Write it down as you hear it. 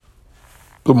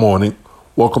Good morning.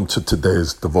 Welcome to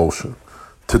today's devotion.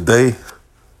 Today,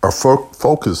 our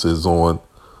focus is on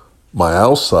my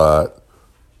outside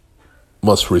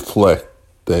must reflect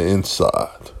the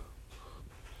inside.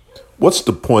 What's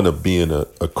the point of being a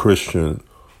Christian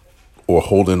or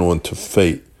holding on to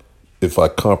faith if I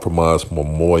compromise my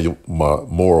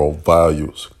moral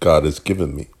values God has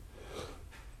given me?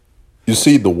 You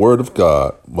see, the Word of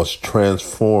God must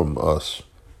transform us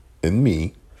and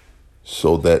me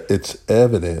so that it's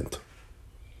evident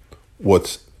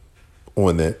what's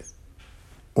on the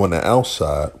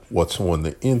outside, what's on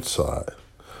the inside.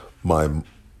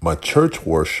 My church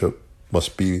worship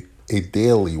must be a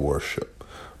daily worship.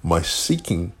 My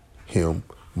seeking Him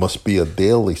must be a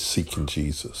daily seeking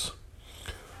Jesus.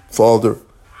 Father,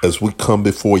 as we come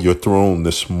before your throne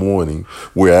this morning,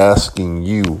 we're asking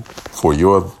you for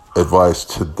your advice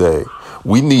today.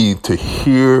 We need to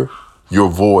hear your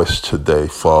voice today,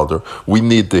 Father. We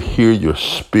need to hear your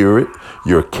spirit,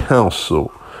 your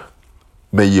counsel.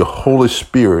 May your Holy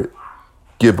Spirit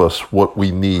give us what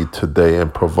we need today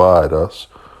and provide us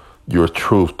your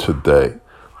truth today.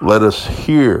 Let us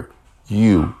hear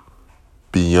you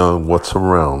beyond what's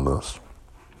around us.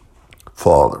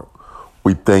 Father,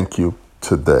 we thank you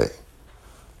today.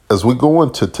 As we go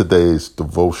into today's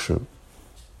devotion,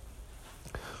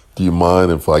 do you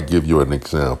mind if I give you an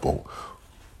example?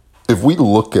 If we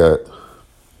look at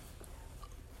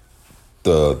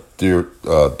the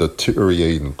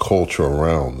deteriorating culture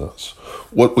around us,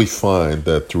 what we find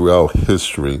that throughout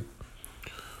history,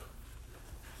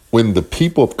 when the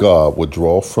people of God would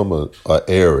draw from an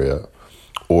area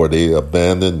or they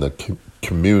abandon the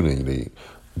community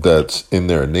that's in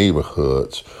their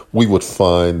neighborhoods, we would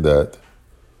find that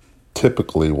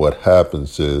typically what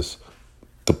happens is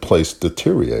the place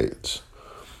deteriorates.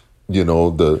 You know,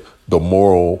 the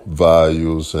moral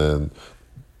values and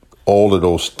all of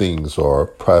those things are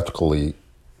practically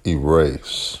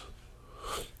erased.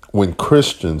 When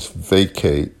Christians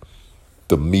vacate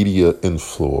the media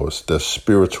influence, their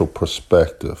spiritual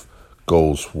perspective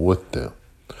goes with them.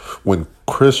 When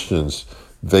Christians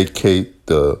vacate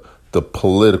the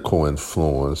political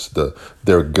influence,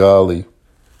 their godly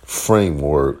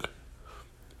framework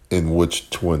in which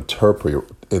to interpret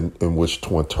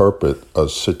a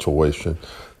situation,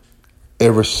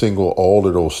 all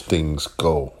of those things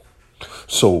go.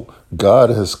 So God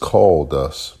has called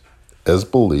us as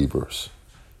believers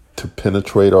to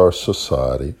penetrate our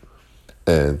society.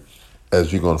 And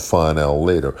as you're going to find out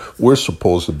later, we're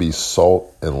supposed to be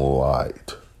salt and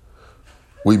light.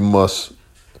 We must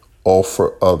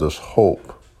offer others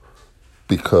hope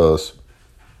because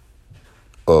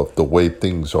of the way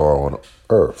things are on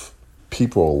earth.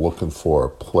 People are looking for a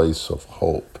place of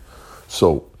hope.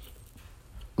 So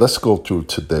let's go through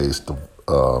today's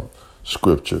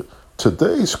scripture.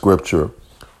 Today's scripture,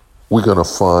 we're going to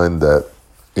find that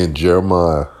in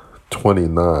Jeremiah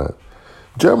 29,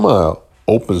 Jeremiah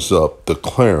opens up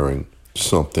declaring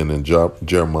something in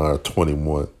Jeremiah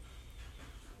 21.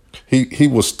 He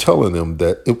was telling them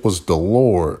that it was the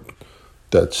Lord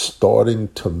that's starting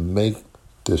to make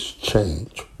this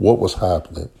change. What was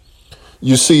happening?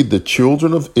 You see, the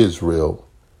children of Israel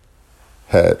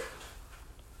had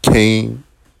came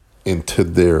into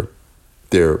their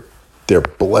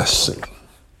blessing.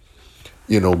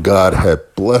 You know, God had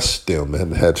blessed them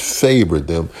and had favored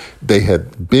them. They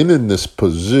had been in this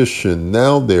position.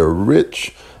 Now they're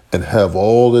rich and have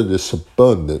all of this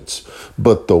abundance.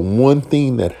 But the one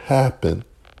thing that happened,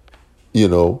 you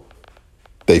know,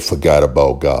 they forgot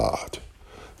about God.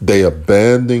 They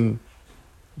abandoned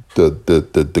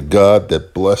the God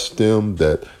that blessed them,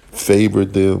 that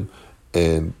favored them,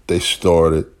 and they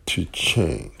started to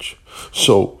change.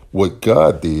 So what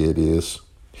God did is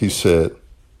he said,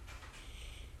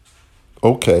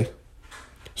 okay,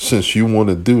 since you want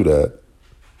to do that,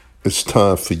 it's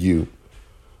time for you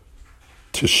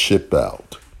to ship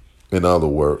out. In other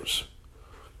words,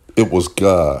 it was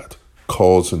God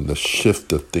causing the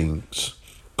shift of things,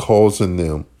 causing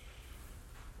them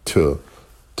to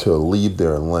leave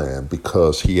their land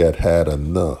because he had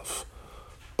enough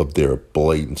of their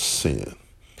blatant sin.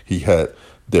 He had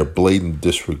their blatant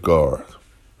disregard.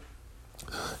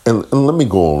 And let me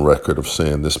go on record of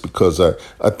saying this because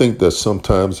I think that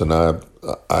sometimes, and I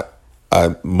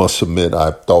must admit,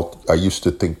 I used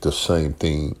to think the same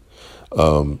thing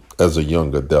as a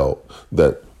young adult,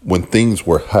 that when things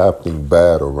were happening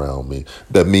bad around me,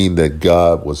 that mean that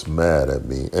God was mad at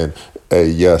me. And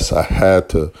yes, I had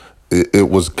to, it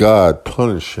was God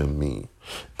punishing me.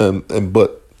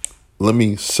 But let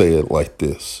me say it like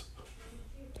this.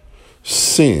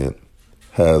 Sin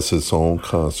has its own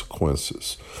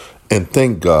consequences. And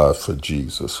thank God for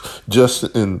Jesus. Just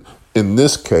in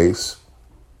this case,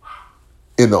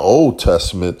 in the Old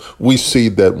Testament, we see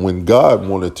that when God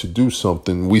wanted to do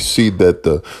something, we see that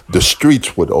the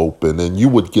streets would open and you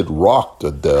would get rocked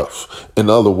to death. In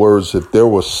other words, if there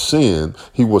was sin,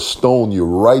 he would stone you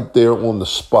right there on the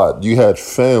spot. You had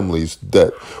families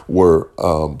that were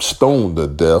stoned to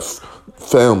death,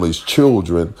 families,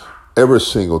 children, every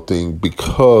single thing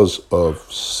because of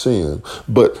sin.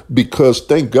 But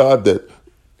thank God that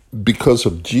because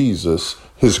of Jesus,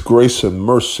 his grace and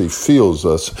mercy fills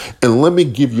us. And let me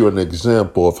give you an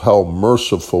example of how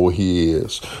merciful he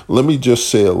is. Let me just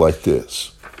say it like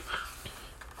this.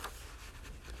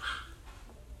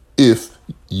 If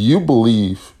you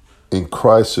believe in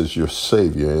Christ as your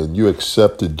Savior and you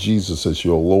accepted Jesus as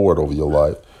your Lord over your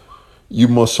life, you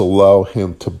must allow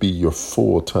him to be your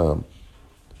full-time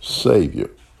Savior.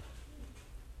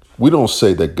 We don't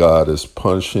say that God is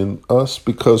punishing us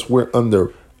because we're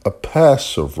under a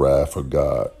passive wrath of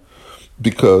God,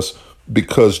 because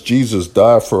Jesus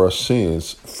died for our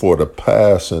sins, for the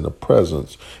past and the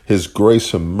present. His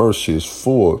grace and mercy is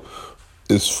full,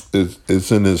 is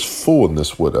in his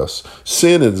fullness with us.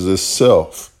 Sin is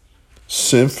itself,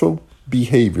 sinful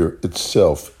behavior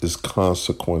itself is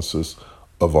consequences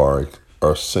of our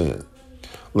sin.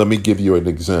 Let me give you an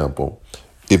example.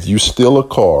 If you steal a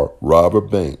car, rob a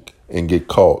bank, and get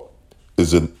caught,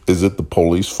 is it the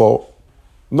police fault?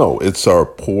 No, it's our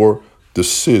poor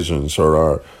decisions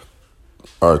or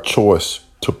our choice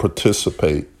to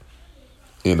participate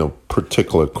in a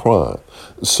particular crime.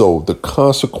 So the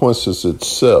consequences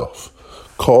itself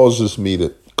caused me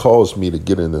to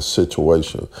get in a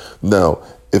situation. Now,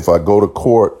 if I go to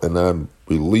court and I'm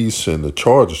released and the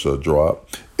charges are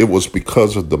dropped, it was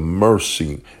because of the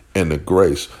mercy and the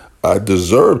grace. I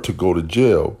deserved to go to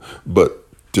jail, but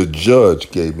the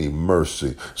judge gave me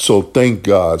mercy. So thank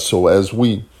God. So as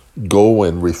we go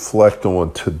and reflect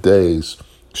on today's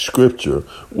scripture,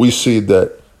 we see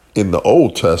that in the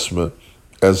Old Testament,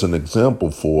 as an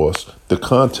example for us, the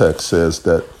context says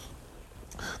that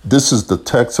this is the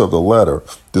text of the letter.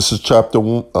 This is chapter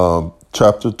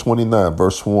 29,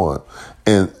 verse 1.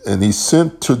 And he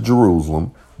sent to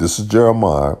Jerusalem, this is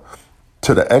Jeremiah,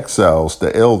 to the exiles,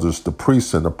 the elders, the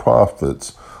priests, and the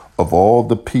prophets of all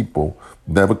the people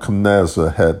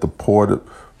Nebuchadnezzar had deported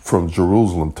from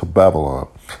Jerusalem to Babylon.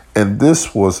 And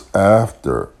this was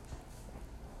after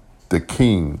the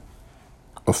king,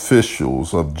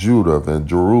 officials of Judah and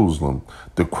Jerusalem,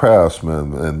 the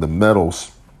craftsmen and the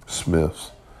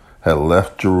metalsmiths had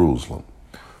left Jerusalem.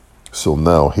 So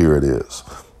now here it is.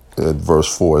 In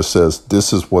verse 4, it says,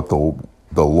 "This is what the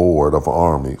Lord of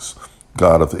armies,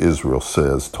 God of Israel,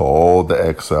 says to all the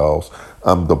exiles,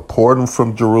 I'm deporting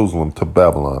from Jerusalem to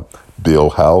Babylon.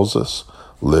 Build houses,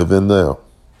 live in them,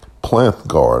 plant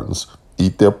gardens,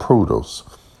 eat their produce,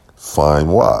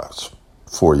 find wives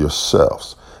for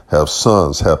yourselves, have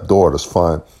sons, have daughters,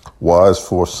 find wives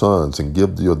for sons, and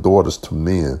give your daughters to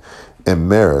men in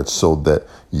marriage so that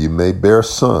you may bear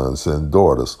sons and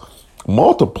daughters.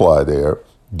 Multiply there,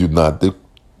 do not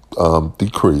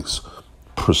decrease.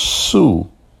 Pursue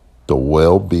the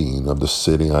well-being of the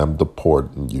city I'm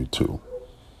deporting you to.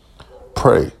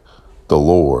 Pray the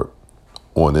Lord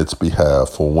on its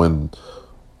behalf, for when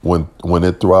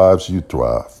it thrives, you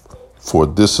thrive. For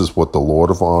this is what the Lord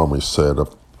of armies said,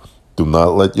 do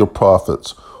not let your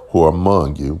prophets who are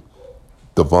among you,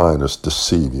 diviners,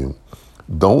 deceive you.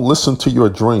 Don't listen to your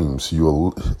dreams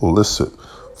you elicit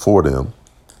for them.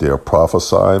 They are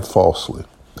prophesying falsely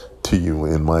to you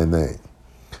in my name.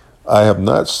 I have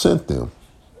not sent them.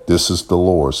 This is the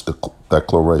Lord's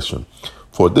declaration.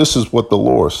 For this is what the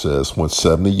Lord says, when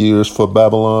 70 years for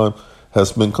Babylon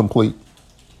has been complete,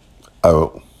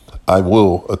 I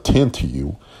will attend to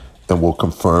you and will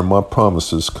confirm my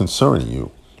promises concerning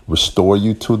you, restore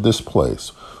you to this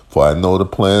place, for I know the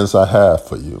plans I have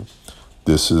for you.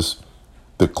 This is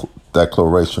the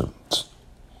declaration.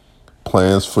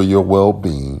 Plans for your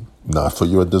well-being, not for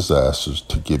your disasters,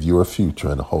 to give you a future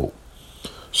and a hope.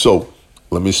 So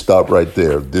let me stop right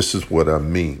there. This is what I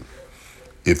mean.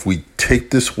 If we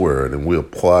take this word and we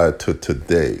apply it to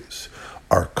today's,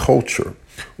 our culture,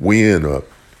 we're in a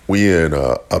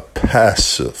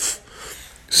passive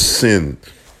sin.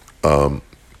 God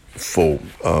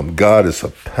is a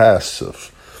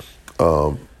passive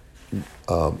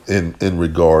in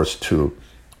regards to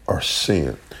our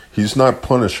sin. He's not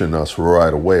punishing us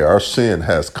right away. Our sin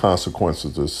has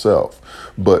consequences itself.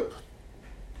 But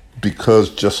because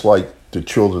just like the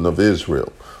children of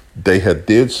Israel, they had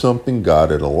did something,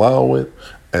 God had allowed it,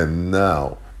 and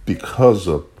now because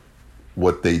of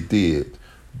what they did,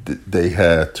 they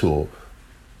had to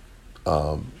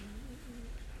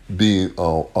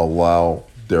allow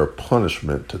their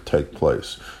punishment to take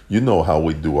place. You know how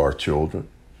we do our children.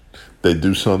 They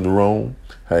do something wrong.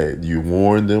 Hey, you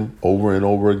warn them over and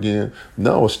over again.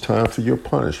 Now it's time for your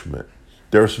punishment.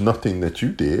 There's nothing that you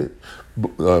did.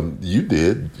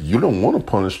 You don't want to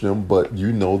punish them, but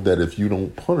you know that if you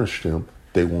don't punish them,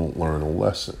 they won't learn a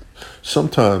lesson.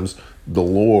 Sometimes the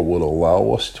Lord will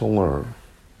allow us to learn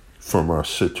from our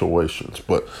situations.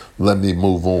 But let me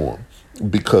move on.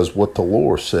 Because what the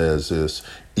Lord says is,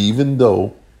 even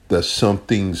though there's some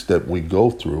things that we go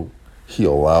through, he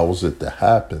allows it to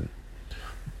happen.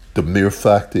 The mere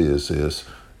fact is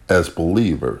as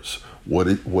believers,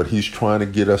 what he's trying to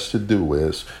get us to do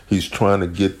is he's trying to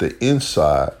get the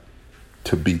inside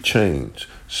to be changed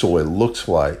so it looks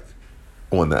like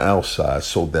on the outside,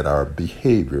 so that our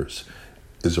behaviors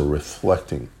is a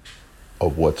reflecting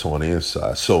of what's on the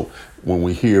inside. So when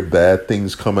we hear bad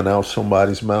things coming out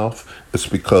somebody's mouth, it's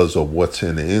because of what's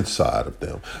in the inside of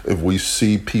them. If we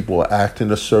see people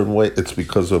acting a certain way, it's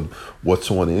because of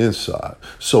what's on the inside.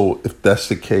 So if that's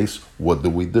the case, what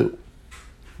do?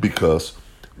 Because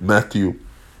Matthew,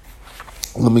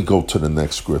 let me go to the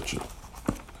next scripture.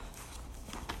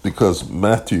 Because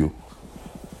Matthew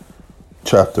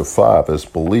chapter 5, as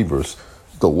believers,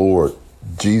 the Lord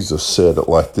Jesus said it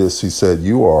like this. He said,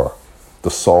 you are the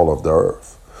salt of the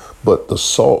earth. But the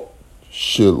salt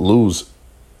should lose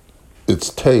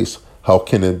its taste. How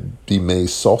can it be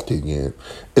made salty again?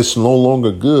 It's no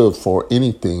longer good for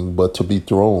anything but to be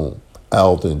thrown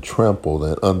out and trampled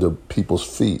and under people's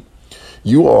feet.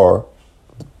 You are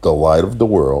the light of the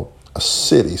world, a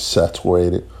city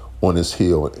saturated on its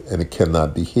hill, and it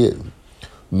cannot be hidden.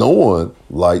 No one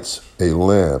lights a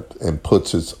lamp and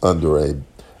puts it under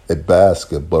a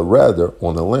basket, but rather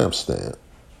on a lampstand.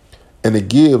 And it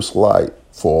gives light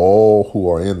for all who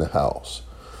are in the house.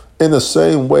 In the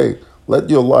same way, let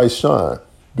your light shine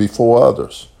before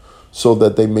others, so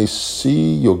that they may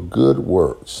see your good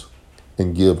works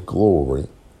and give glory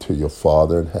to your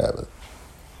Father in heaven.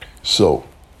 So,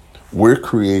 we're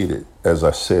created, as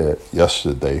I said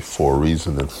yesterday, for a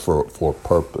reason and for a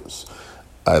purpose.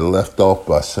 I left off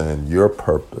by saying your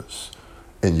purpose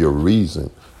and your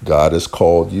reason God has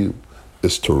called you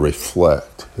is to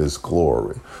reflect his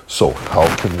glory. So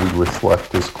how can we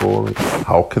reflect his glory?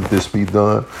 How can this be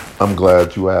done? I'm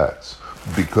glad you asked,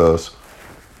 because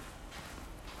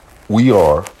we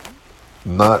are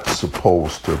not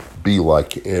supposed to be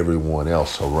like everyone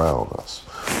else around us.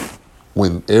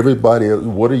 When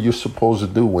what are you supposed to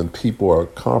do when people are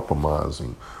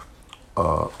compromising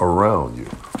around you?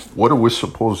 What are we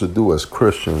supposed to do as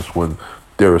Christians when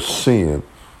there is sin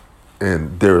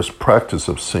and there is practice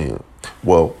of sin?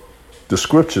 Well, the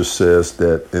scripture says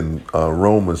that in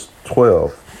Romans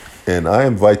 12, and I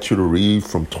invite you to read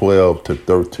from 12 to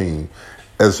 13.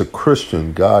 As a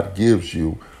Christian, God gives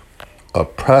you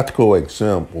practical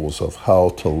examples of how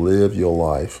to live your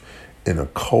life in a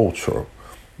culture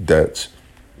that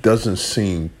doesn't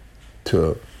seem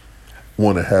to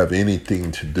want to have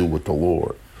anything to do with the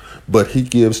Lord. But he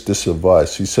gives this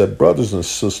advice. He said, brothers and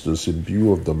sisters, in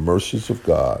view of the mercies of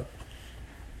God,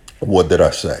 what did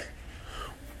I say?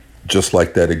 Just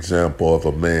like that example of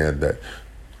a man that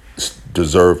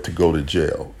deserved to go to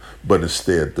jail, but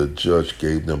instead the judge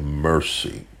gave them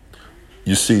mercy.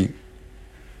 You see,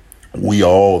 we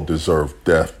all deserve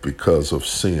death because of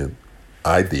sin.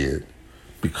 I did,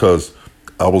 because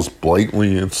I was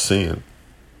blatantly in sin.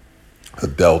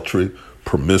 Adultery,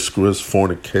 promiscuous,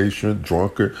 fornication,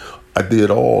 drunkard. I did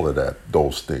all of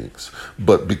those things.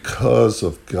 But because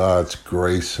of God's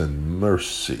grace and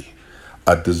mercy,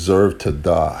 I deserve to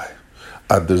die.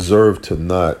 I deserve to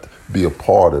not be a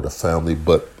part of the family,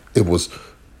 but it was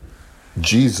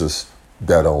Jesus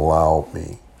that allowed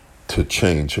me to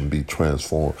change and be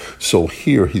transformed. So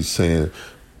here he's saying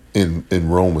in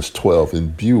Romans 12,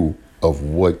 in view of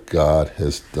what God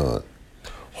has done,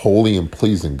 holy and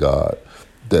pleasing God,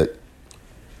 that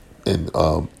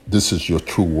this is your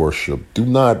true worship. Do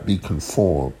not be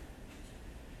conformed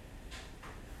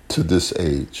to this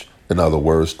age. In other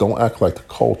words, don't act like the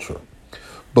culture,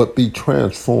 but be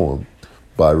transformed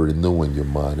by renewing your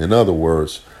mind. In other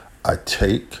words, I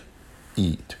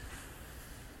eat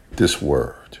this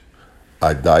word.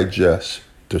 I digest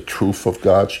the truth of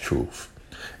God's truth,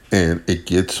 and it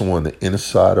gets on the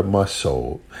inside of my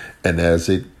soul. And as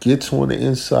it gets on the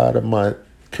inside of my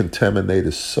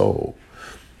contaminated soul,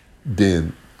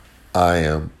 then I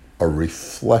am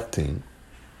reflecting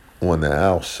on the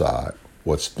outside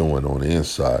what's doing on the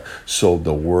inside. So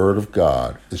the word of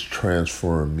God is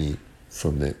transferring me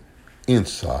from the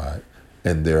inside,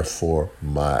 and therefore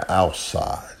my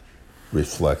outside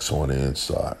reflects on the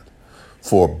inside.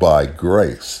 For by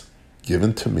grace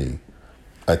given to me,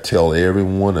 I tell every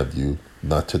one of you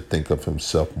not to think of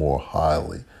himself more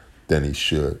highly than he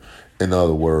should. In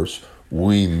other words,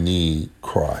 we need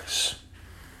Christ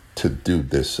to do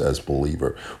this as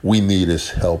believer. We need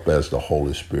his help as the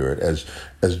Holy Spirit.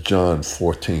 As John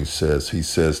 14 says, he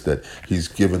says that he's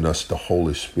given us the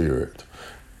Holy Spirit.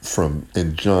 From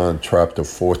in John chapter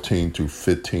 14 to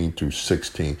 15 through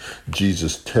 16,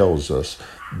 Jesus tells us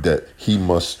that he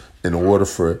must, in order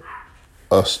for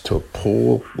us to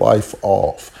pull life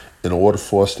off, in order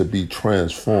for us to be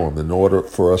transformed, in order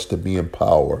for us to be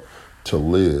empowered to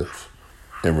live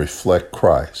and reflect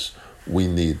Christ, we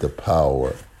need the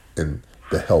power and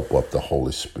the help of the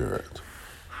Holy Spirit.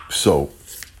 So,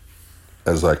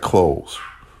 as I close,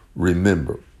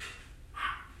 remember,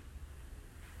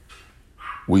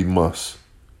 we must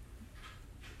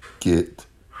get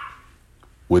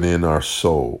within our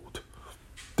soul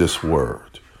this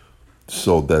word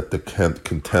so that the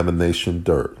contamination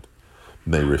dirt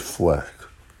may reflect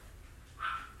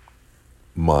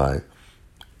my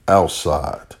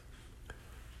outside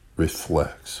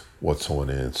reflects what's on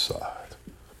the inside.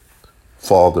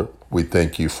 Father, we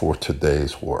thank you for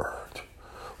today's word.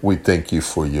 We thank you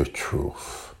for your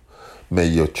truth. May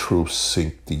your truth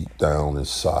sink deep down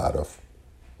inside of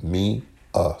me,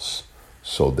 us,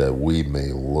 so that we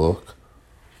may look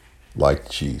like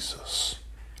Jesus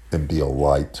and be a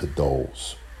light to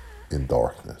those in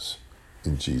darkness.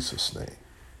 In Jesus' name,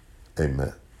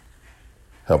 amen.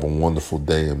 Have a wonderful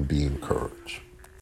day and be encouraged.